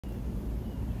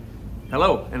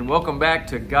Hello, and welcome back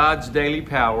to God's Daily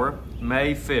Power,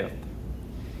 May 5th.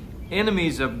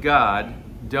 Enemies of God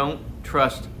don't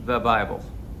trust the Bible.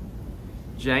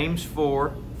 James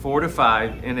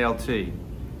 4:4-5 NLT.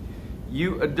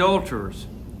 You adulterers,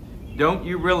 don't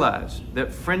you realize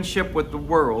that friendship with the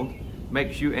world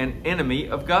makes you an enemy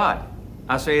of God?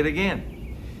 I say it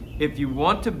again. If you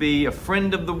want to be a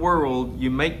friend of the world, you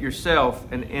make yourself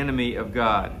an enemy of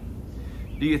God.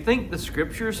 Do you think the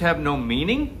scriptures have no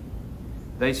meaning?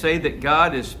 They say that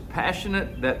God is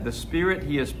passionate, that the Spirit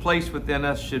He has placed within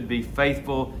us should be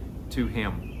faithful to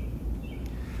Him.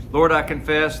 Lord, I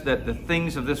confess that the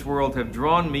things of this world have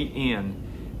drawn me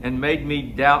in and made me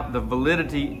doubt the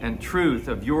validity and truth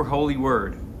of Your holy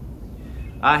word.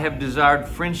 I have desired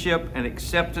friendship and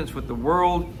acceptance with the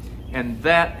world, and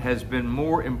that has been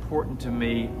more important to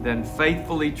me than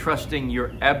faithfully trusting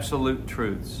Your absolute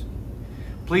truths.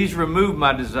 Please remove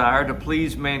my desire to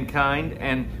please mankind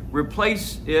and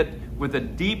replace it with a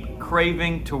deep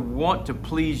craving to want to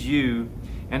please You,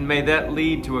 and may that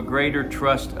lead to a greater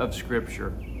trust of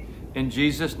Scripture. In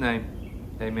Jesus' name,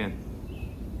 amen.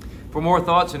 For more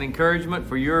thoughts and encouragement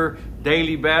for your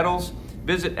daily battles,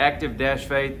 visit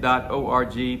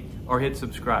active-faith.org or hit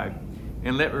subscribe.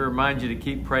 And let me remind you to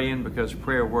keep praying, because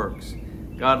prayer works.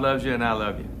 God loves you and I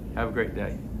love you. Have a great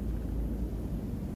day.